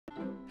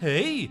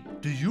Hey,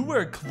 do you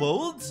wear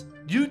clothes?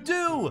 You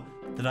do!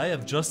 Then I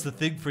have just the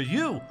thing for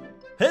you.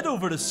 Head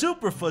over to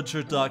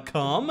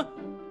superfunshirt.com.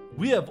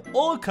 We have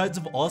all kinds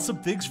of awesome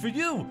things for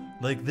you,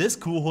 like this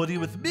cool hoodie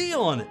with me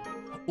on it.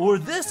 Or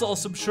this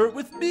awesome shirt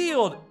with me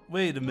on it.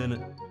 Wait a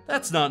minute,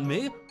 that's not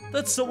me.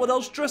 That's someone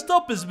else dressed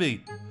up as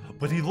me.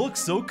 But he looks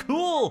so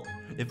cool.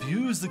 If you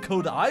use the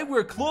code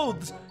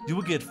IWearClothes, you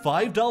will get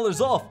 $5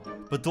 off.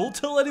 But don't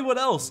tell anyone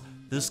else.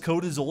 This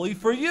code is only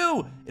for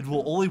you. It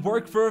will only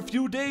work for a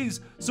few days,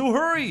 so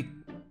hurry.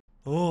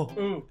 Oh,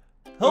 Ooh.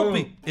 help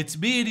me. It's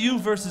me and you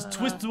versus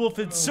Twisted Wolf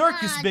and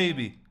Circus,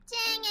 baby.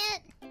 Dang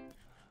it.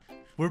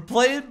 We're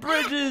playing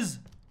bridges.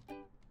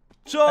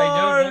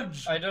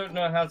 Charge. I don't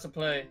know how to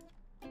play.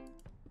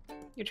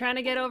 You're trying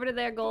to get over to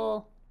their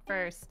goal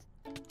first.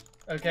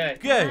 Okay.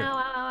 Okay. Ow,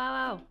 ow,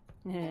 ow,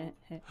 ow.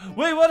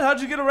 Wait, what?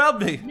 How'd you get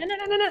around me? No.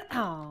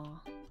 Oh.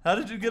 How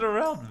did you get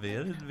around me?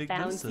 I didn't make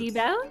no sense. Bouncy,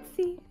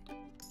 bouncy.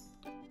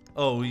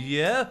 Oh,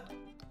 yeah?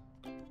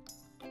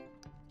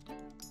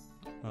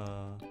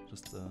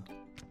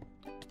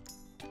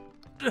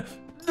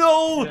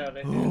 No! Get out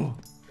of here.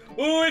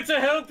 Ooh, it's a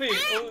helpy!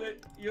 Oh,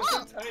 you're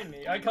so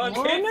tiny. I can't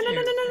hit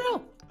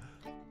you.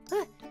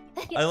 No.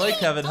 I like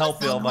having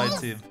Helpy on my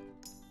team.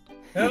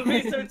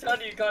 Helpy's so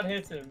tiny you can't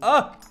hit him.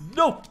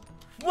 No!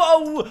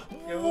 Whoa!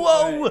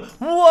 Whoa! away.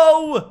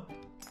 Whoa!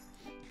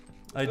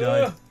 I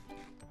died.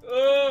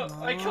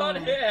 I can't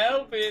hit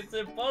Helpy, it's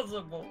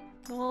impossible.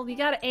 Well, we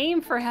gotta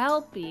aim for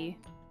Helpy.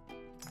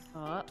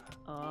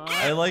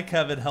 I like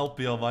having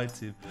Helpy on my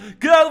team.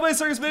 Get out of the way,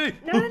 Circus baby!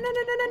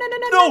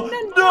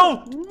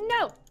 No!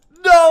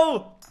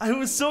 No! I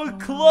was so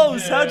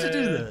close. How'd you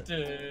do that?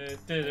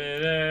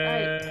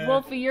 Alright,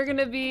 Wolfie, you're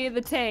gonna be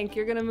the tank.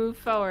 You're gonna move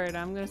forward.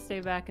 I'm gonna stay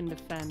back and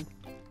defend.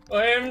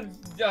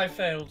 I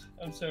failed.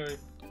 I'm sorry.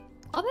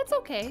 Oh, that's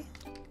okay.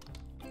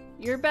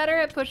 You're better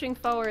at pushing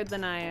forward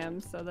than I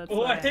am, so that's Oh,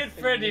 why I hit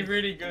Freddy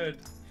really good.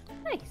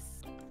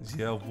 Nice.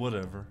 Yeah,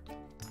 whatever.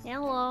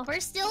 Hello.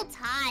 We're still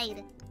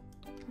tied.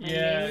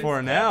 Yeah.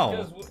 For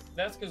now.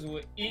 That's because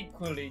we're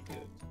equally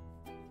good.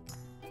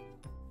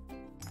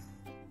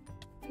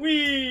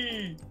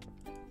 Wee!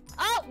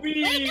 Oh,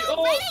 Wee! wait, no,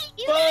 Oh, Freddy,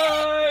 you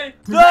bye!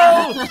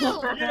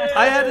 No! Yeah.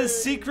 I had a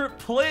secret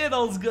plan I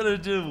was gonna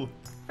do.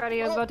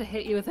 Freddy, I was about to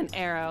hit you with an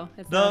arrow.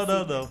 It's No. not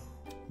a secret.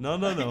 No.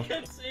 I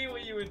can see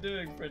what you were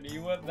doing, Freddy.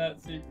 You weren't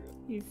that secret.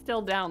 He's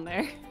still down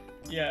there.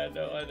 Yeah,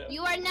 no, I know.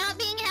 You are not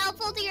being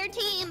helpful to your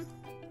team.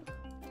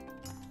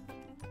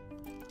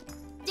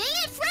 Dang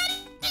it,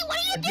 Freddy! What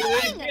are you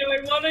doing?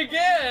 I won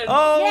again!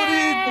 Oh, what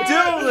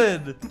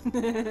are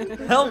you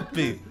doing? Help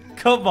me.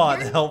 Come on,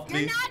 help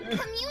You're me. not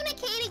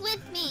communicating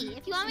with me.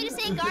 If you want me to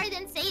say guard,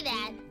 then say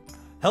that.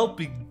 Help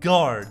me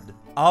guard.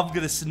 I'm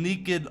gonna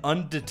sneak in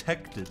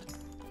undetected.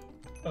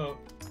 Oh.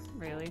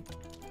 Really?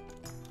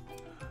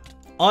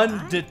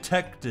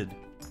 Undetected.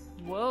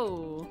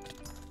 Whoa.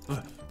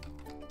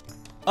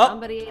 Up.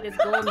 Somebody ate his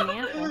golden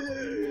apple.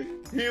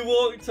 He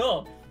walked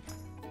off.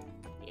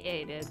 Yeah,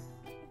 he did.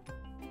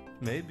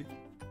 Maybe.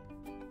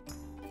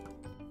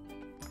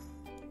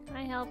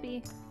 Hi,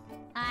 Helpy.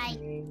 Hi.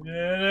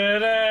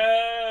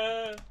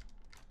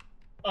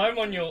 I'm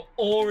on your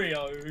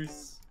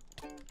Oreos.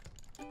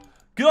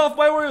 Get off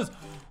my Oreos.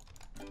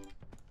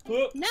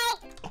 No!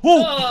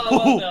 Oh,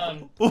 well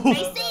done. I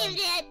saved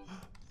it!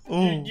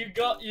 Oh.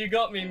 You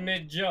got me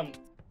mid-jump.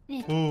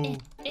 Ooh,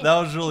 that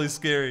was really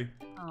scary.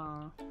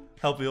 Aw.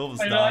 Help me,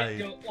 almost I like died.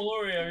 your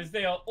Oreos.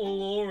 They are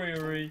all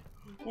Oreo-y.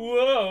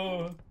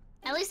 Whoa.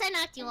 At least I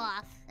knocked you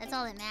off. That's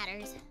all that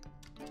matters.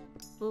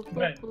 Boop, boop,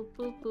 Right. boop,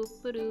 boop,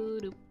 boop,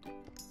 ba-doo-doo.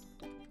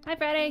 Hi,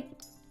 Freddy.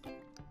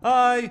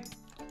 Hi.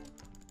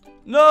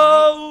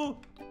 No.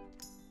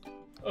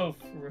 Oh,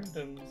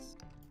 freedoms.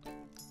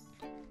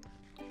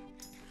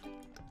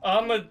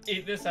 I'm gonna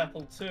eat this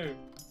apple too.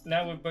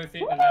 Now we're both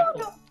eating an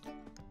apple.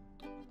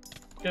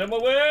 Get out of my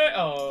way!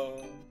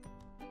 Oh.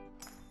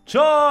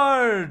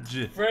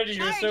 Charge. Freddy,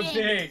 you're so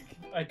Charging. big.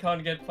 I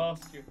can't get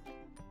past you.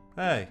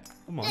 Hey,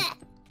 come on.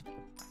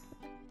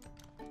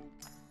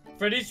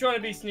 Freddy's trying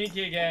to be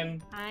sneaky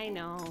again. I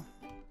know.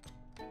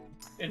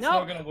 It's No,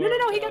 not gonna work.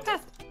 no, he got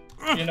past.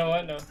 You know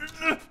what? No.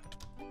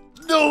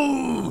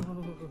 No.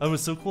 I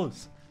was so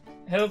close.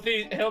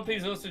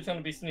 Helpy's also trying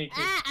to be sneaky.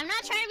 I'm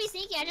not trying to be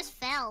sneaky, I just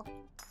fell.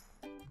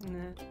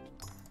 Nah.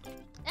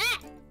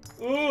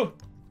 Ooh!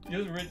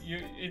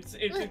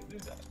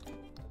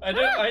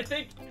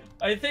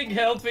 I think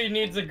Helpy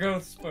needs a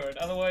growth spurt.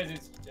 Otherwise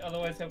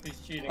Helpy's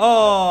cheating.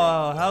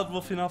 Oh, how'd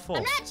Wolfie not fall?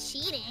 I'm not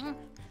cheating.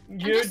 I'm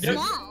You just do-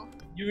 small.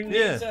 You need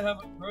Yeah. to have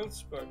a growth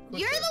spurt.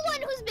 You're the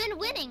one who's been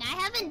winning. I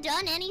haven't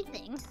done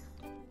anything.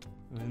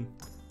 I mean,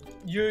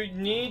 You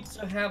need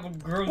to have a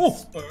growth Oh.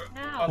 spurt.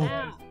 Ow,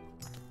 Otherwise- ow.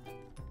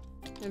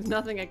 There's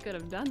nothing I could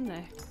have done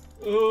there.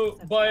 Ooh,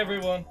 bye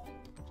everyone.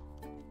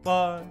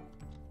 bye.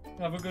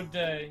 Have a good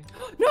day.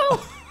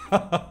 No!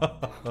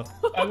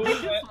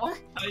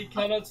 I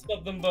cannot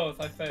stop them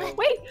both. I failed.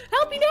 Wait,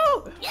 Helpy,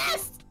 no!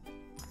 Yes!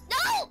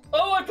 No!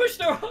 Oh, I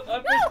pushed her. I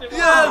pushed her.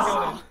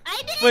 Yes!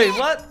 I did Wait, it!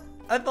 what?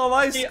 I thought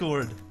I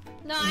scored.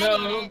 No, I No.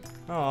 did it.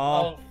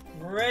 Aw. Oh,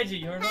 Freddy,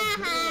 you're not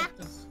good enough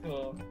to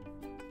score.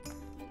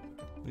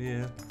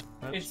 Yeah.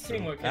 That's It's true.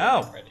 teamwork,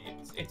 Ow! Freddy.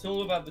 It's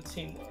all about the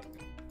teamwork.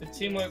 The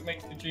teamwork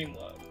makes the dream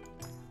work.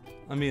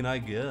 I mean, I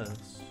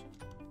guess.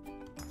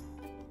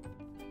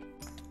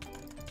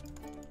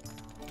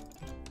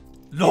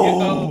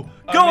 No!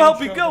 I'm Go, in help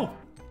me, trouble. go!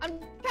 I'm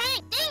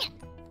trying. Dang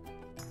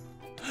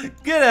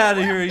it. Get out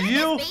of here,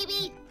 you!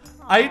 Baby.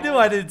 I knew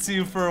I didn't see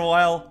you for a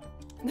while.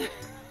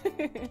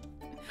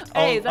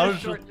 Hey, is that I a was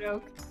short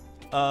joke?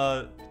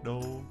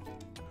 No.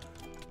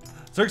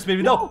 Circus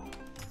baby, no!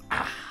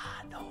 Ah,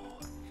 no.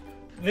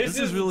 This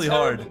is really a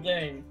hard. terrible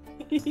game.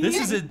 This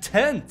is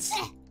intense.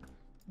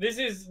 This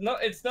is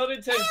not. It's not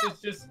intense.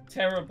 It's just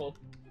terrible.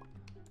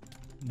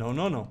 No,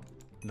 no, no.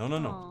 No, no,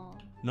 no. Aw.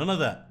 None of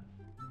that.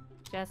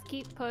 Just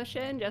keep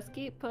pushing, just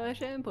keep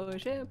pushing,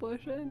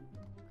 pushing.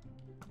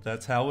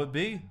 That's how it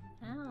be.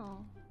 Ow.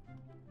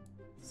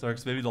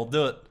 Circus baby, don't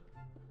do it.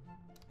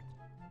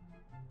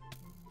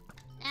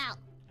 Ow.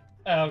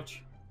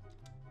 Ouch.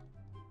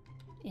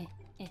 Eh,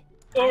 eh.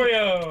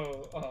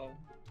 Oreo. Oh,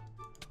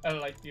 I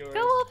like the Oreo.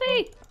 Go,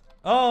 Wolfie!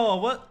 Oh,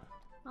 what?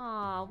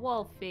 Aw,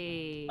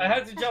 Wolfie. I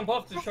had to jump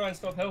off to try and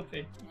stop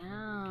Helpy.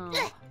 Ow.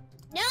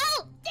 No.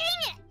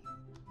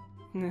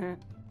 Dang it.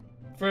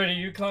 Freddy,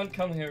 you can't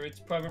come here. It's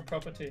private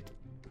property.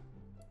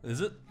 Is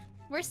it?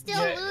 We're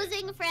still Yeah.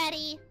 losing,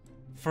 Freddy.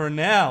 For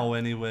now,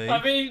 anyway.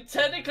 I mean,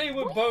 technically,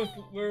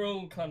 we're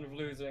all kind of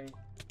losing.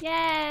 Yay!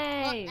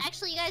 Well,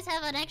 actually, you guys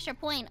have an extra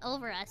point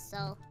over us,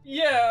 so.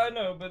 Yeah, I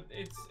know, but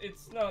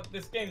it's not.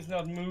 This game's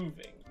not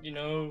moving. You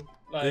know,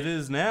 like It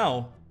is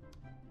now.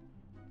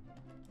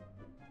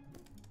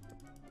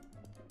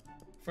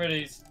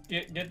 Freddy's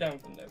get down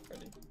from there,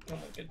 Freddy. Come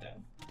on, get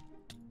down.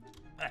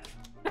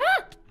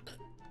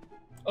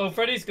 Oh,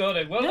 Freddy's got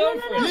it. Well done,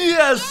 Freddy.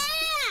 Yes!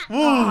 Yeah!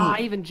 Woo! Aw, I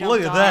even jumped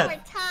Look at off. that.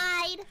 We're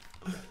tied.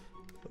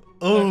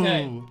 Oh.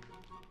 Okay.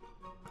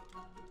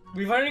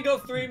 We've only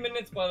got 3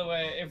 minutes, by the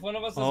way. If one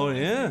of us doesn't win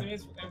yeah. 3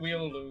 minutes, we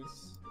all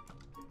lose.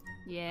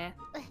 Yeah.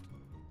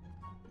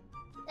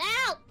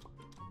 Ow!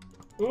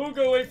 Ooh,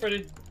 go away,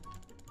 Freddy.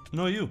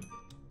 No, you.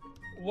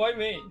 Why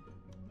me?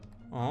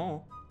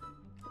 Oh.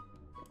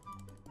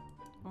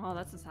 Oh,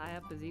 that's as high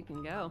up as you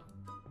can go.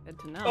 Good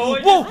to know. Oh,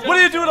 I Whoa! just What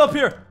are you jumped. doing up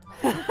here?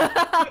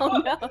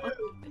 Oh no!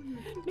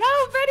 No,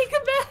 Freddy,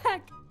 come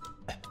back!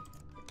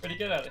 Freddy,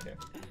 get out of here.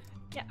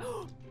 Yeah.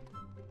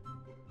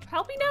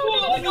 Help me now!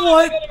 Whoa, I got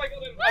What? him, I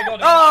got him, I got him.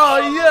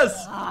 Oh,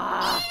 yes!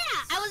 Ah.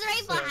 Yeah! I was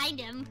right Sorry. behind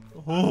him.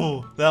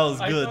 Oh, that was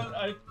good.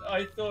 I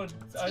thought.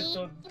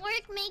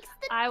 Teamwork makes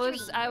the I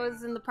dream.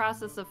 was in the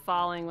process of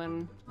falling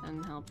when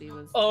Helpy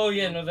was. Oh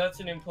yeah, no, that's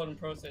an important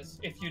process.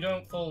 If you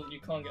don't fall, you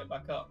can't get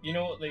back up. You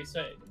know what they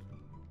say.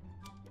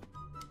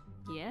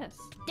 Yes.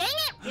 Dang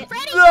it,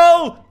 Freddy!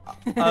 No!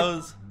 I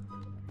was.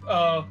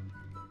 Oh.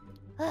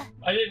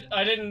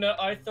 I didn't know.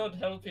 I thought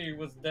Helpy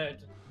was dead.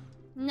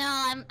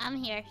 No, I'm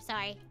here.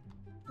 Sorry.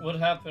 What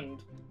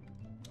happened?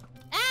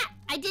 Ah!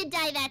 I did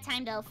die that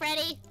time though,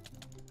 Freddy.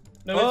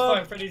 No,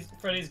 it's fine.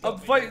 Freddy's got I'm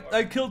me, fight. don't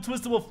worry. I killed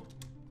Twisted Wolf.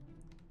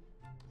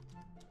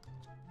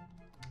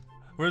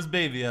 Where's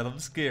baby at? I'm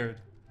scared.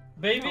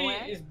 Baby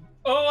Nowhere. is.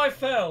 Oh, I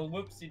fell.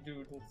 Whoopsie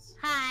doodles.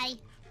 Hi.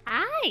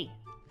 Hi. Did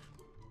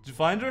you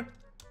find her?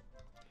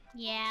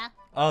 Yeah.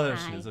 Oh, there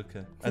she Hi. is.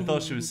 Okay. I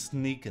thought she was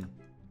sneaking.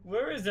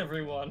 Where is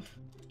everyone?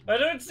 I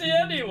don't see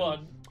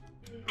anyone.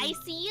 I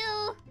see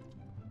you.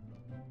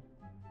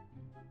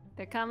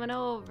 They're coming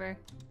over.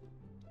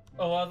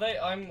 Oh, are they?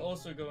 I'm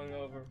also going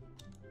over.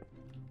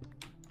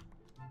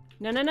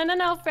 No,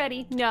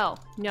 Freddy.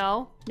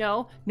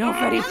 No,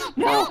 Freddy.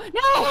 No.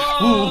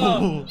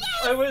 Oh,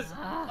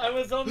 Ah. I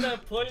was on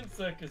that point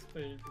circus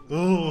page.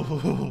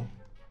 Oh.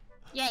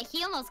 Yeah,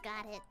 he almost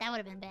got it. That would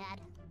have been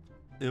bad.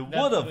 It That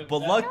would have, would've- but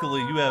that-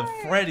 luckily you have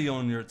Freddy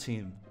on your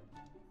team.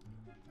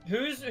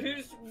 Who's Freddy, one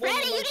you of my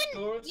didn't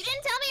scores?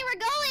 tell me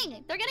we're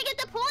going. They're gonna get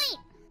the point.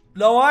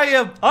 No, I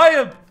am.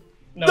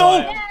 No, No!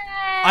 I am.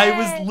 I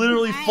was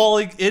literally Alright.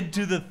 falling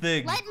into the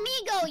thing. Let me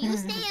go. You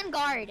stay in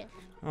guard.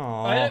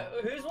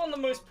 Aww. Who's won the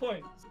most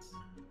points?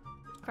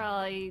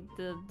 Probably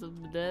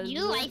the.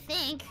 You, I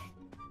think.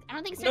 I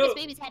don't think Circus No.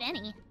 Baby's had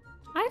any.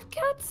 I've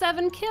got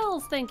 7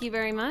 kills. Thank you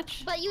very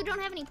much. But you don't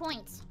have any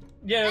points.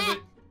 Yeah, Ah.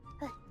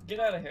 but get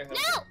out of here.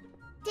 Help.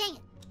 No! Dang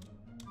it.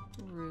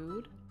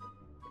 Rude.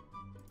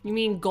 You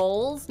mean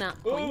goals,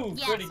 not points?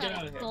 Ooh, Yeah, Freddy, get sorry.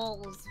 out of here.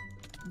 Goals.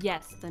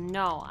 Yes, then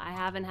no. I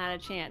haven't had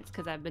a chance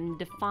because I've been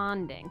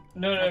defending.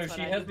 No, That's what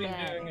she I has did been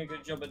bad. doing a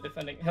good job at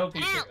defending. Help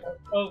you.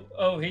 Ow.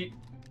 Oh, he.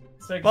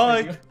 Circus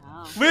Bye. Baby.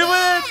 Oh. We win!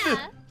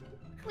 Yeah.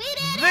 We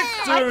did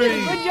I Victory!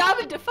 did a good job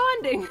at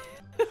defending.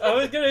 I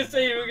was gonna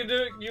say you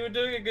were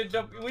doing a good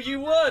job. Well, you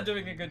were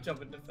doing a good job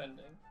at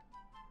defending.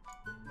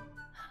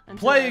 Until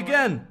Play I went-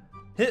 again.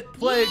 Hit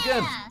play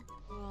again.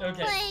 Yeah.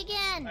 Okay. Play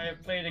again. I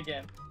have played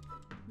again.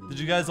 Did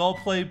you guys all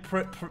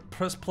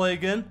press play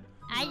again?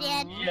 I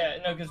did. Yeah,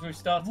 no, because we've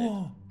started.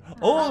 Whoa.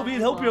 Oh, me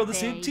and Helpy are on the Okay.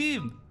 same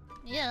team.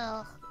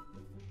 Ew.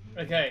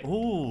 Okay.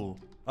 Ooh.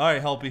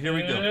 Alright, Helpy, here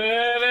we go.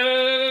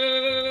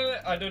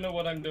 I don't know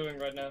what I'm doing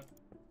right now.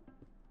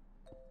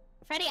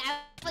 Freddy, I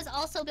was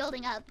also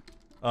building up.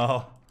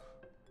 Oh.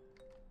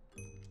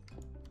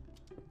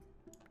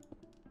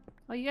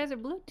 Oh, you guys are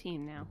blue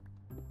team now.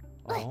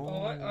 Oh,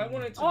 I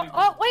wanted to. Oh,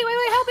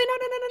 wait, help me!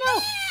 No!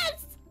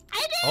 Yes! I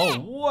did Oh,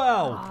 it!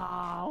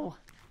 wow. Oh.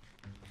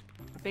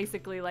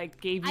 Basically,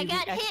 like, gave you I the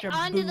got extra hit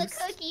onto boost.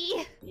 the cookie.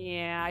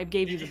 Yeah, I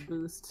gave you the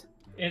boost.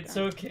 It's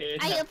okay.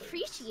 I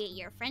appreciate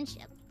your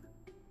friendship.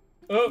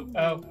 Oh,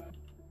 ow.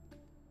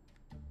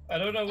 I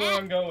don't know where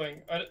I'm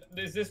going.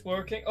 Is this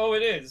working? Oh,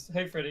 it is.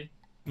 Hey, Freddy.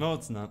 No,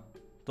 it's not.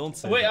 Don't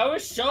say Wait, that. I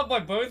was shot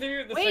by both of you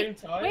at the same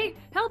time? Wait,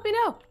 help me,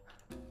 no!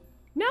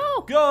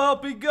 No! Go,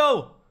 Helpy,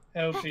 go!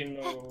 Help me,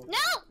 no. No!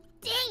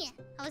 Dang it!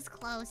 I was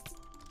close.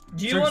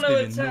 Do you Sex want to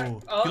baby, attack? no.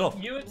 Get off.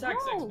 You attack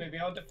No. Sex Baby,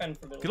 I'll defend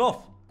for a little. Get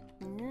off.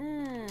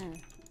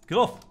 Get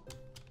off.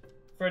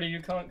 Freddy,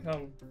 you can't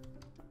come.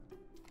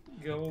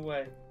 Go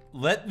away.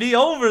 Let me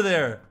over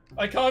there.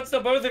 I can't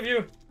stop both of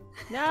you.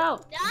 No!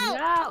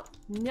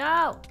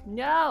 No.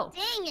 No!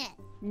 Dang it!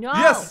 No!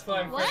 Yes. It's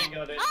fine, What? Freddy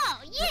got it.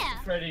 Oh,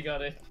 yeah! Freddy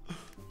got it.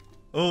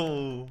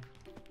 Oh.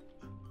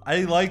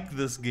 I like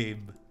this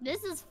game.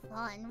 This is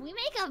fun. We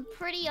make a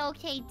pretty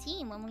okay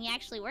team when we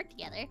actually work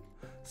together.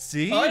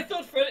 See? I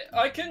thought Freddy.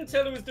 I couldn't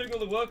tell who was doing all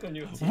the work on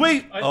your team.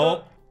 Wait. I Oh.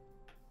 thought-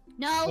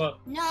 No,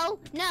 What? no.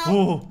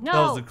 Oh, No!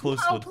 that was a close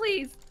no, one.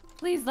 please!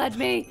 Please let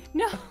me!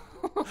 No!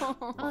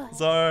 Ugh.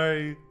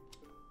 Sorry.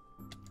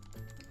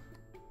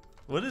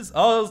 What is?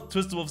 Oh,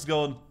 Twisted Wolf's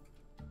going.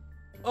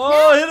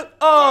 Oh, hit it!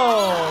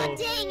 Oh, Oh!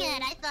 dang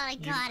it! I thought I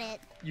got it.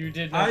 You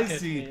did not I get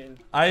see. me.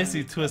 I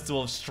see Twisted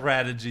Wolf's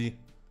strategy.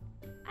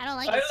 I don't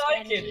like I this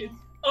like strategy. it.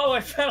 Oh,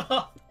 I fell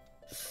off.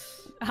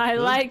 I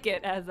like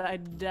it as I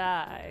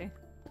die.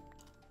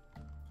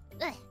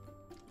 Ugh.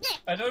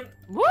 I don't.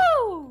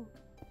 Woo!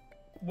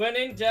 When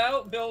in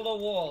doubt, build a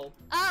wall.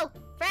 Oh,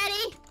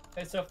 Freddy!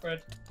 Hey, stop,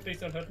 Fred. Please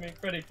don't hurt me.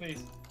 Freddy,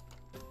 please.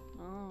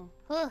 Oh.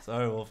 Ugh,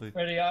 Sorry, Wolfie.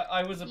 Freddy,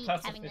 I was a keep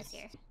having this pacifist.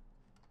 here.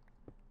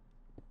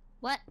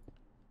 What?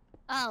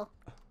 Oh.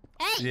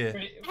 Hey! Yeah.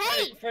 Freddy,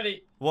 Hey!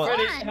 Freddy, What?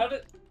 Freddy, Come on. how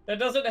did that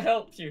doesn't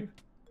help you?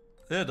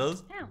 Yeah, it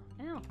does. Ow,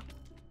 ow.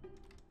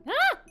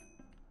 Ah!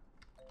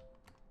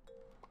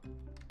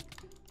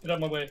 Get out of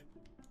my way.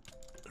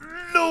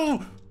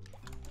 No!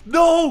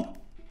 No!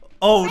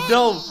 Oh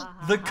no!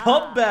 The Freddy!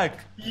 comeback!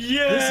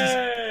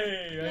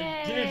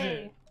 Yay! I did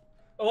it.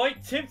 Oh, I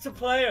tipped a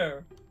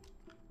player.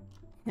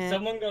 Yeah.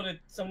 Someone got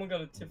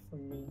a tip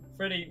from me.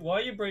 Freddy, why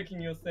are you breaking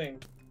your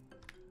thing?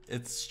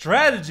 It's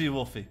strategy,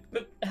 Wolfie.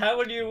 But how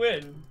will you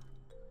win?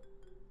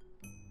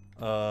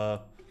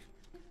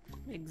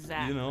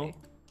 Exactly. You know,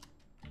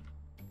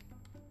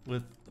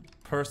 with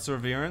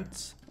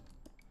perseverance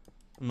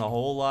and a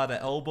whole lot of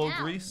elbow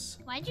Ow. grease.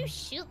 Why'd you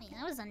shoot me?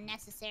 That was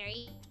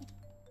unnecessary.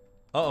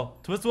 Uh-oh,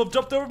 Twisted Wolf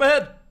jumped over my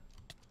head.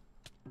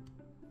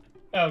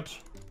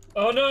 Ouch.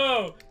 Oh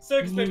no!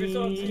 Sex Baby's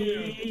on to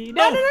you.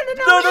 No!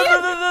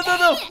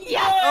 No!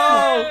 Yes!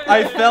 Oh,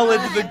 I fell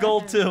into the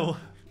goal too.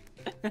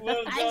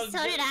 Well done.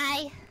 So did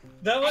I.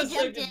 That was I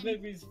jumped Sex in.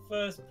 Baby's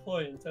first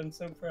point. I'm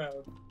so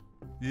proud.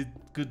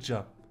 Good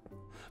job.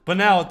 But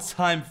now it's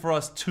time for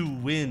us to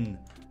win.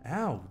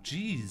 Ow,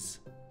 jeez.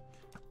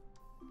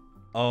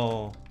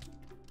 Oh,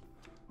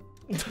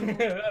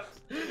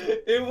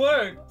 It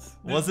worked.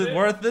 was That's it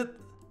worth it?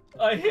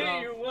 I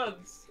hit you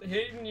once.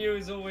 Hitting you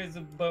is always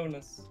a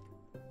bonus.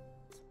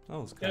 That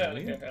was Get kind out of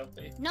of here, weird.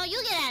 Healthy. No,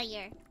 you get out of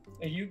here.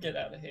 You get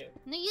out of here,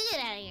 No, you get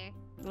out of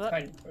here.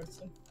 tiny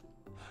person.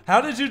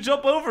 How did you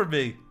jump over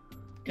me?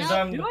 Because No,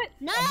 I'm. Do it!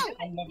 No!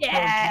 I'm not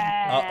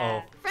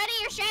Yeah! Uh-oh. Freddy,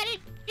 your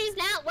strategy's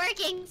not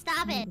working.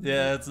 Stop it.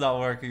 Yeah, it's not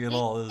working at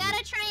all, You is gotta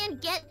it? try and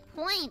get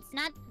points,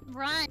 not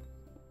run.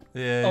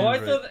 Yeah, Oh, I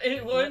you're thought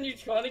right. weren't you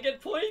trying to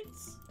get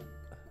points?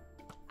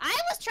 I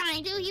was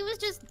trying to. He was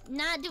just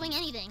not doing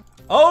anything.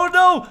 Oh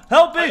no!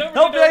 Help me! don't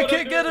Help really me! know I what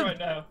can't I'm get doing him! right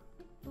now.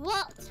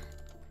 What?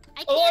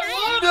 I Oh,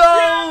 can't.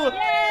 No!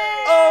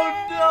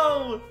 Yeah!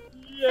 Oh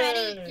Freddy,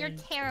 Yay. you're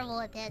terrible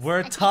at this. We're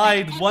I think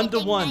tied, that's 1 to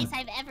everything 1. Nice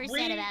I've ever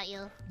said about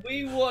you.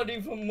 We won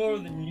even more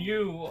than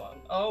you won.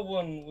 Our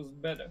one was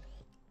better.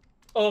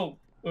 Oh,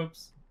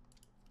 oops.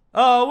 no!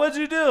 Oh, what'd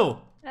you do?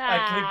 I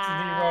clicked the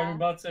Ah. wrong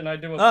button. I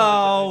do Oh.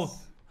 apologize.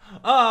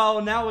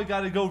 Oh, now we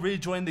gotta go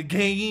rejoin the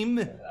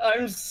game.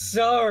 I'm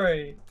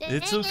sorry.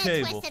 It's Dang it,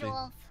 okay, Twisted Wolfie.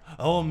 Wolf.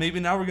 Oh, maybe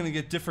now we're gonna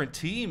get different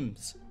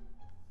teams.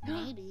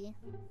 Maybe.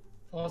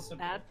 Possibly.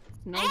 That's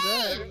no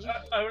Hey! good.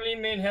 I only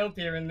mean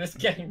helpier in this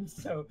game,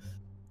 so.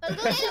 Go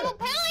get him with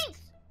points!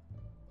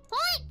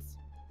 Points!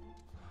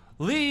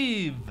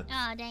 Leave.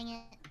 Oh, dang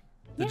it.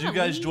 Did Yeah, you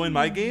guys join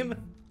my game?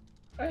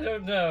 I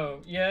don't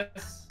know.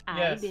 Yes. I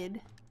Yes. did.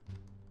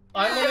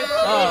 I'm on it.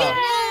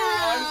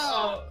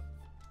 Oh.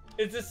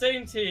 It's the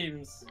same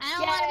teams. I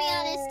don't want to be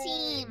on this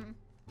team.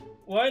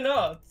 Why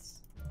not?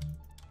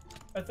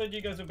 I thought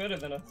you guys were better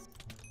than us.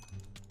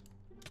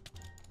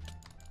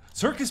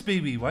 Circus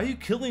baby, why are you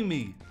killing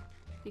me?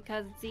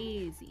 Because it's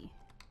easy.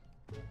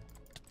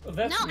 Well,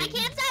 that's No, me. I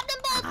can't stop them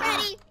both,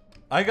 Freddy!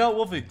 I got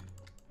Wolfie.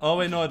 Oh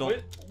wait, no I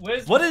don't.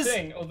 Where's What the is-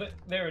 thing? Oh,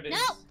 there it is.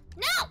 No!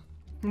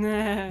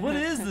 No! What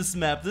is this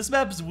map? This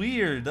map's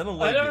weird. I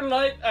don't I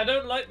like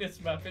don't like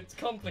this map. It's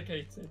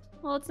complicated.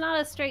 Well, it's not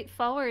as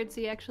straightforward,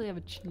 so you actually have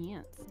a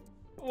chance.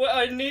 Well,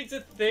 I need to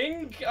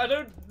think. I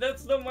don't.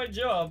 That's not my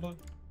job.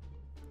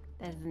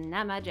 That's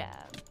not my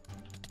job.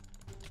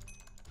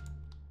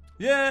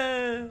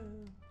 Yeah.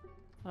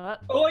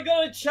 What? Oh, I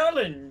got a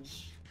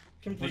challenge.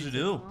 What'd you Complete.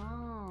 do?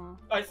 Oh.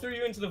 I threw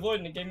you into the void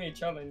and it gave me a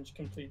challenge.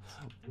 Complete.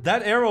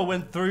 That arrow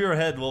went through your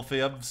head, Wolfie.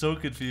 I'm so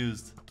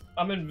confused.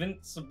 I'm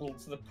invincible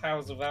to the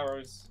powers of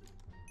arrows.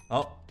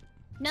 Oh.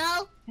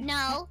 No,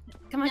 no.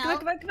 Come on, no, come on,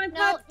 come on, come on, No,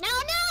 come on. no,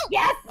 no!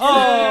 Yes!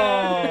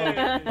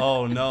 Oh.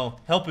 Oh no.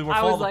 Help me, we're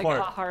I was falling like a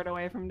apart. heart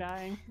away from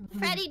dying.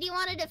 Freddy, do you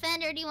want to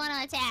defend or do you want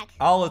to attack?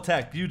 I'll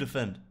attack. You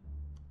defend.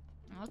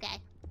 Okay.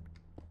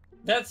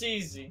 That's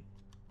easy.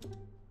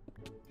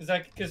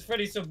 Cause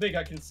Freddy's so big,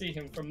 I can see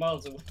him from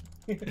miles away.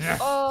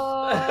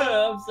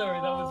 Oh. I'm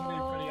sorry, that was me,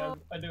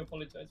 Freddy. I do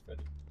apologize,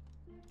 Freddy.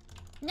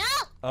 No!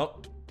 Oh.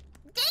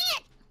 Dang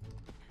it!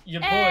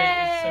 Your boy is so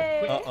Hey!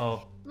 quick.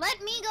 Uh-oh.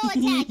 Let me go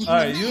attack you.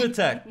 Alright, you defend.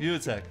 attack. You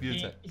attack. You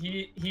attack.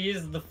 He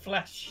is the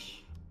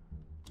Flash.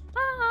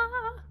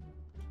 Ah.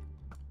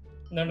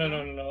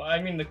 No.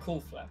 I mean the cool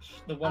Flash,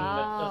 the one that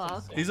Oh, doesn't.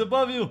 okay. Say. He's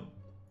above you.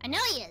 I know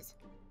he is.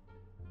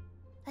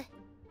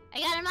 I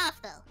got him off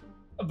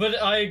though.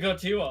 But I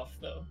got you off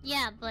though.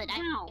 Yeah, but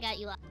Ow. I got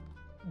you off.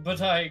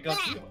 But I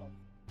got you off.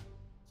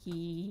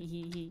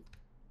 He.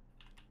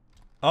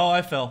 Oh,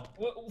 I fell.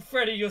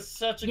 Freddy, you're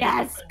such a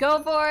Yes, good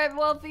go for it,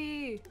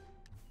 Wolfie.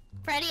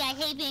 Freddy, I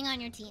hate being on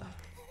your team.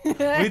 We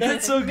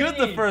did so good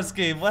the me. first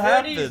game. What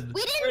Freddy's- happened?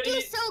 We didn't do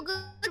Freddy- so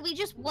good. We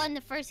just won the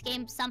first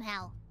game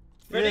somehow.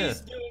 Freddy's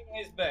doing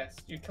his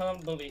best. You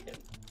can't bully him.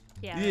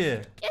 Yeah.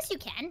 Yeah. Yes, you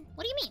can.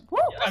 What do you mean?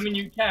 I mean,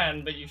 you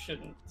can, but you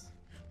shouldn't.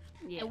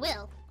 Yeah. I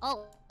will.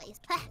 Always.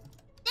 Dang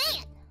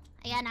it!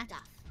 I got knocked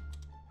off.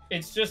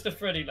 It's just a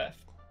Freddy left.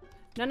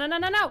 No.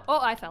 Oh,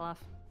 I fell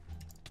off.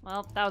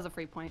 Well, that was a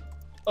free point.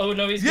 Oh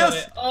no, he's Yes!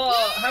 got it.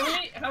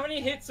 Oh, how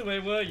many hits away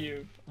were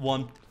you?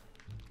 1.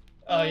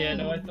 Oh yeah,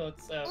 no, I thought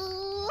so.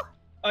 Ooh.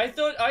 I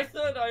thought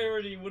I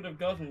already would have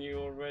gotten you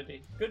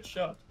already. Good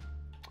shot.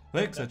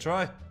 Thanks, I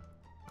try.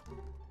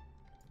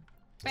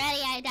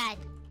 Freddy, I died.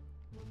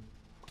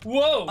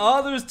 Whoa!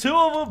 Oh, there's 2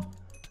 of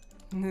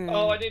them.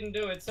 Oh, I didn't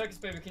do it. Circus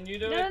Baby, can you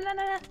do it?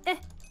 No.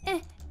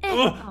 Ugh.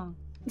 Oh.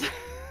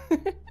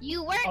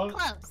 You weren't Oh.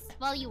 close.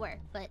 Well, you were,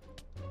 but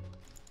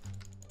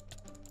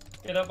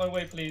Get out my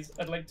way, please.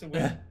 I'd like to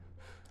win.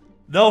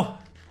 No.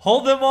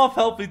 Hold them off,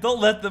 help me. Don't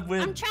let them I'm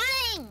win.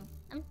 trying.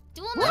 I'm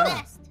doing my Wow.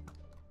 best.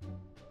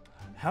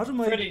 How do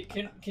my... Freddy,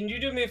 can you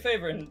do me a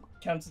favor and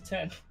count to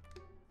 10?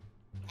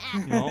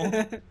 Ah.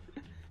 No.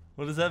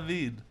 What does that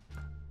mean?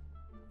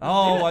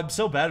 Oh, I'm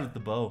so bad with the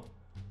bow.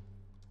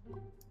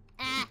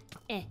 Ah.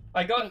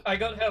 I got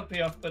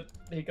Helpy off, but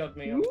he got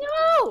me off.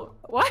 No!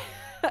 What?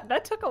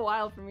 That took a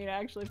while for me to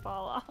actually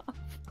fall off.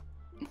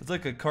 It's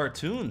like a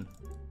cartoon.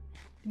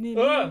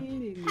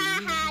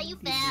 Haha, you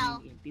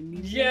fell.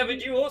 Yeah,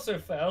 but you also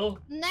fell.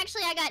 And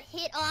actually, I got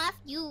hit off.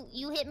 You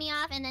hit me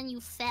off, and then you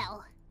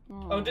fell.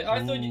 Oh,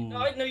 I thought you. Ooh.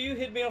 I know you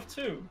hit me off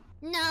too.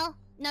 No,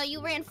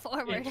 you ran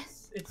forward.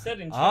 It said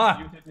in chat Ah.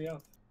 you hit me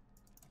off.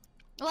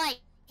 Well, I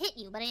hit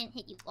you, but I didn't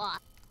hit you off.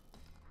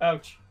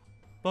 Ouch.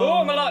 Boom. Oh,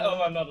 I'm alive.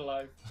 Oh, I'm not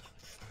alive.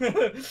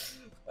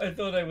 I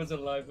thought I was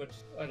alive, but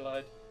I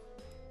lied.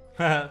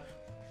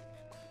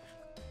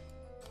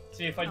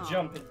 See, if I Aw.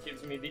 jump, it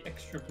gives me the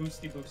extra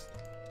boosty boost.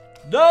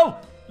 No!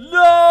 No!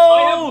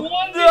 I have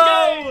won the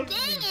No! game!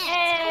 Dang it!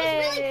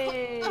 I was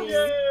really close.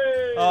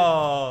 Yay!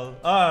 Oh,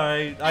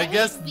 alright. I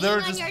guess hate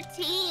they're being just on your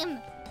team.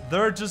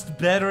 they're just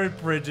better at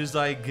bridges,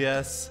 I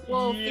guess.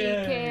 Wolfie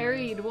Yay.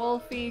 carried.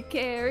 Wolfie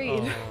carried.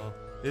 Oh,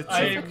 it's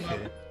I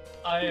okay.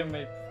 am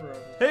a pro.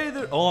 Hey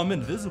there. Oh, I'm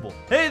invisible.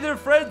 Hey there,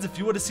 friends. If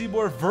you want to see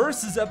more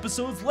Versus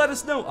episodes, let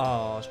us know.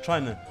 Oh, I was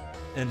trying to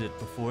end it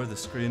before the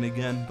screen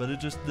again, but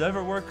it just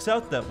never works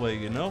out that way,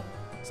 you know?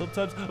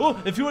 Sometimes.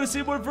 Oh, if you want to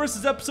see more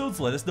Versus episodes,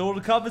 let us know in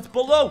the comments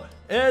below.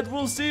 And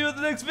we'll see you in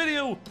the next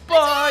video.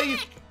 Bye.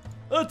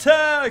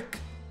 Attack!